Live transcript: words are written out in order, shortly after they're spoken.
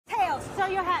show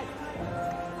your head.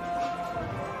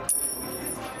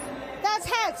 That's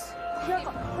heads.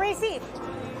 Receive.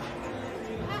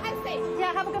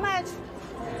 Yeah, have a good match.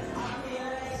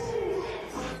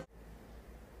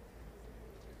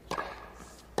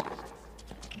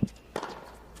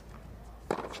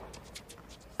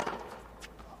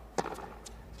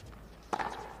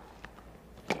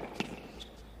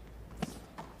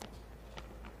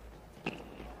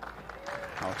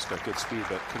 Alex got good speed,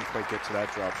 but couldn't quite get to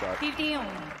that drop shot.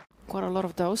 Quite a lot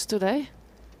of those today.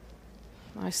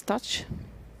 Nice touch.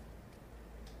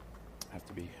 Have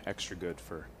to be extra good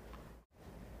for.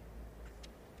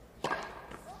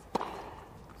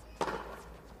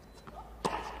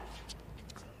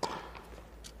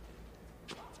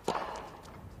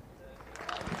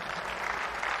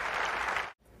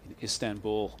 In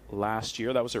Istanbul last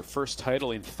year, that was her first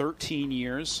title in 13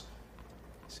 years.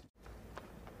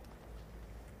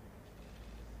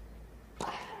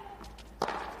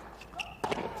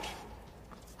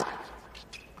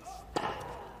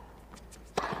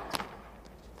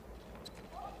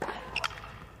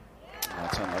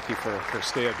 That's unlucky for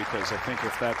Cirstea, because I think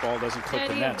if that ball doesn't clip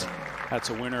the net, that's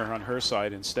a winner on her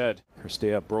side instead.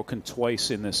 Cirstea broken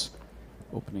twice in this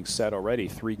opening set already,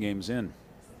 3 games in.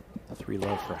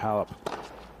 3-love for Halep.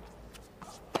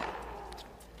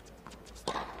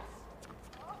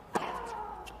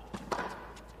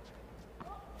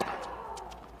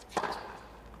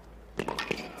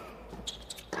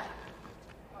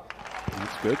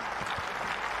 That's good.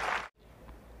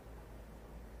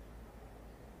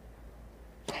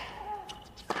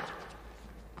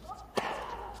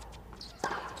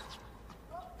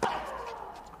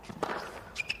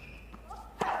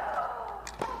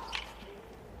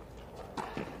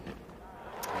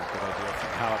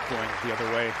 Halep going the other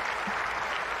way.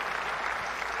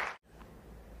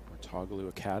 Tortoglu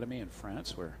Academy in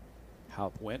France, where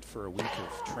Halep went for a week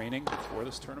of training before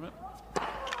this tournament.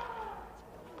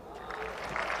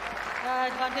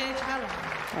 Advantage, Halep.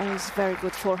 That is very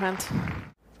good forehand.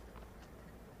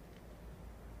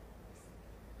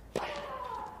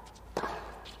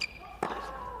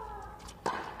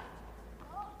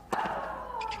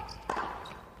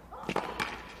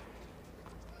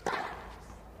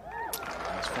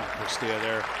 Cirstea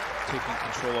there taking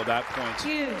control of that point.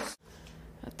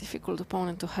 A difficult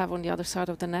opponent to have on the other side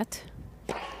of the net.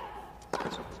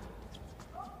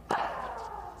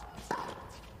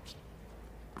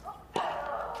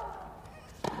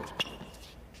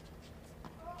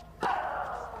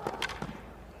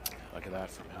 Look at that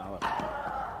from Halep.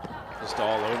 Just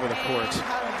all over the court,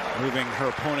 moving her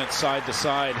opponent side to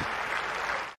side.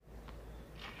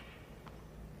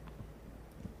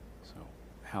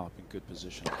 Halep in good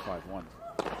position at 5-1.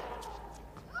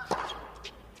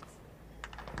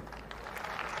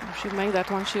 If she made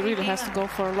that one, she really has to go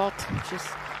for a lot. She's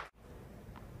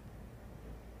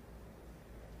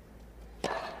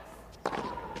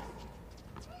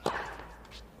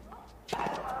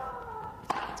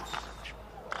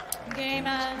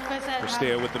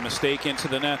Cirstea with the mistake into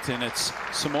the net, and it's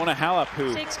Simona Halep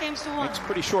who makes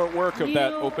pretty short work of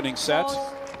that opening set.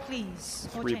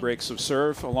 3 breaks of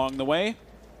serve along the way.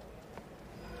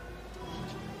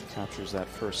 Captures that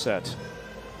first set.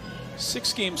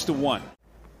 6-1.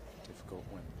 Difficult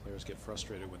when players get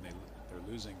frustrated when they're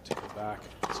losing to go back.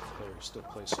 This player still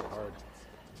plays so hard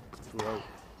throughout.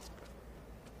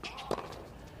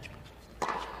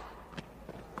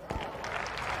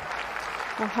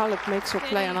 well, Halep makes her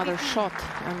play another shot,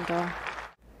 and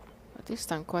this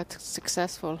time quite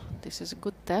successful. This is a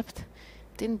good depth.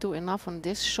 Didn't do enough on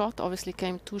this shot. Obviously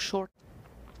came too short.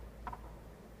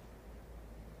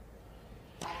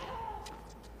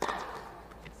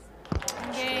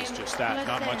 It's just that,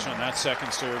 not much on that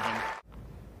second serve. And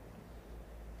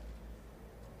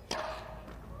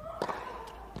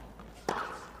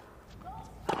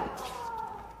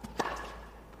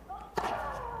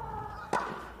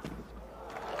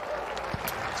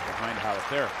it's behind Halep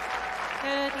there.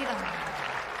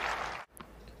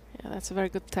 Yeah, that's a very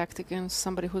good tactic against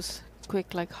somebody who's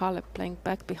quick like Halep, playing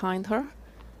back behind her.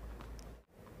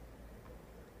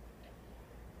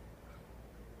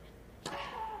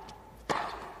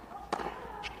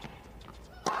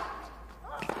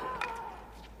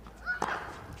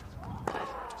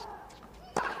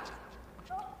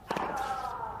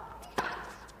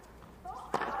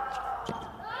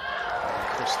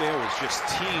 Cirstea was just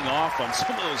teeing off on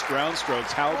some of those ground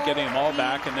strokes. Halep getting them all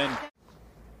back, and then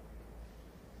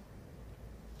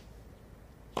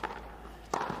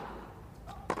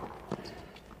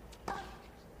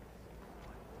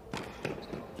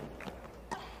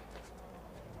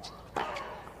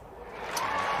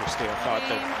Cirstea thought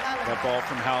that that ball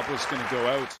from Halep was going to go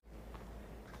out.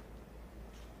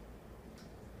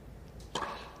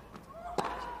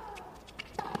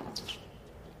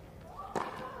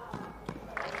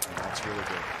 That's really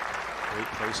good. Great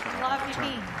placement.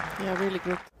 Yeah, really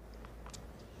good.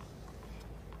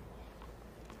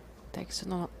 Takes it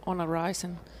on a rise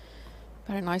and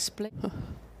very nice play.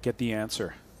 Get the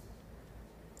answer.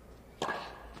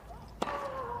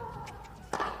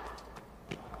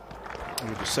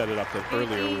 We just set it up that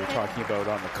earlier we were talking about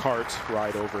on the cart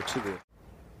ride over to the.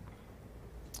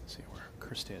 Let's see where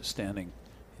Cirstea is standing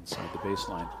inside the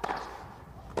baseline.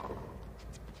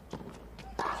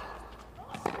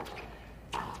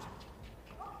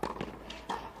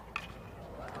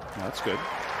 That's good.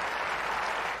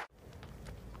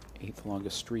 8th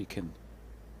longest streak in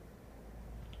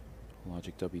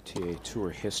Logic WTA Tour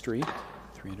history.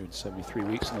 373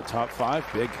 weeks in the top 5.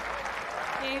 Big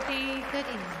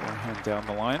forehand down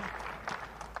the line.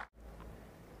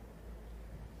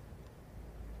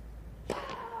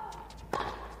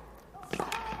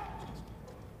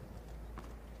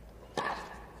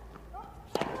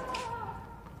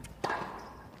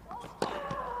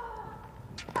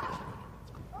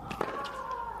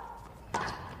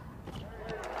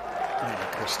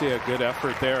 Cirstea, good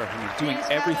effort there. I mean, doing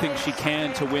everything she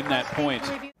can to win that point.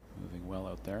 Moving well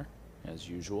out there, as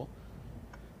usual.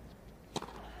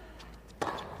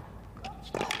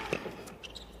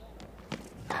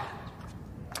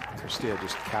 Cirstea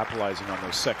just capitalizing on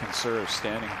those second serves,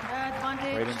 standing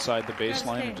right inside the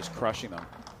baseline and just crushing them.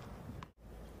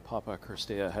 Papa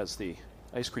Cirstea has the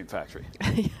ice cream factory.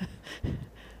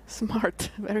 Smart,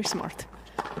 very smart.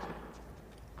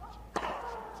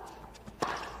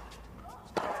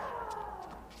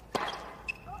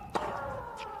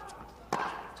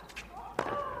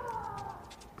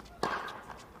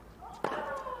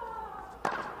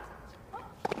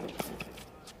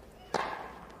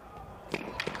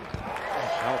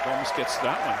 Almost gets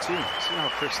that one too. See how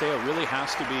Cirstea really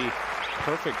has to be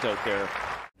perfect out there.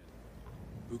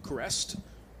 Bucharest.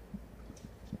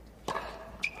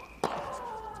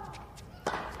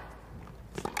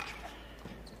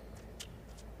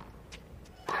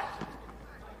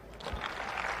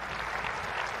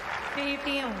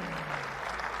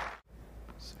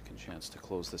 Second chance to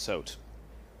close this out.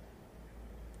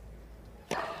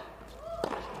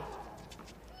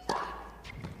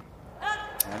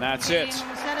 And that's it.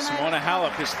 Simona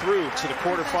Halep is through to the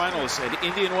quarterfinals at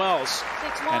Indian Wells,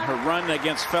 and her run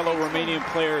against fellow Romanian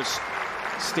players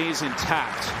stays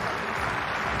intact.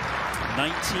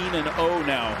 19-0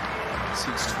 now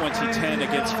since 2010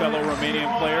 against fellow Romanian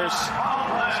players.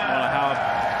 Simona Halep,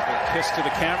 a kiss to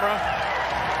the camera,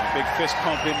 a big fist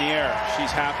pump in the air.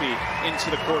 She's happy into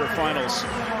the quarterfinals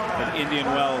at Indian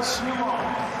Wells.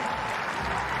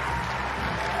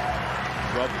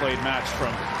 Well played match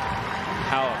from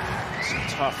Halep.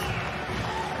 It's tough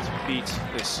to beat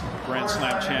this Grand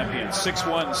Slam champion.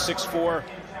 6-1, 6-4.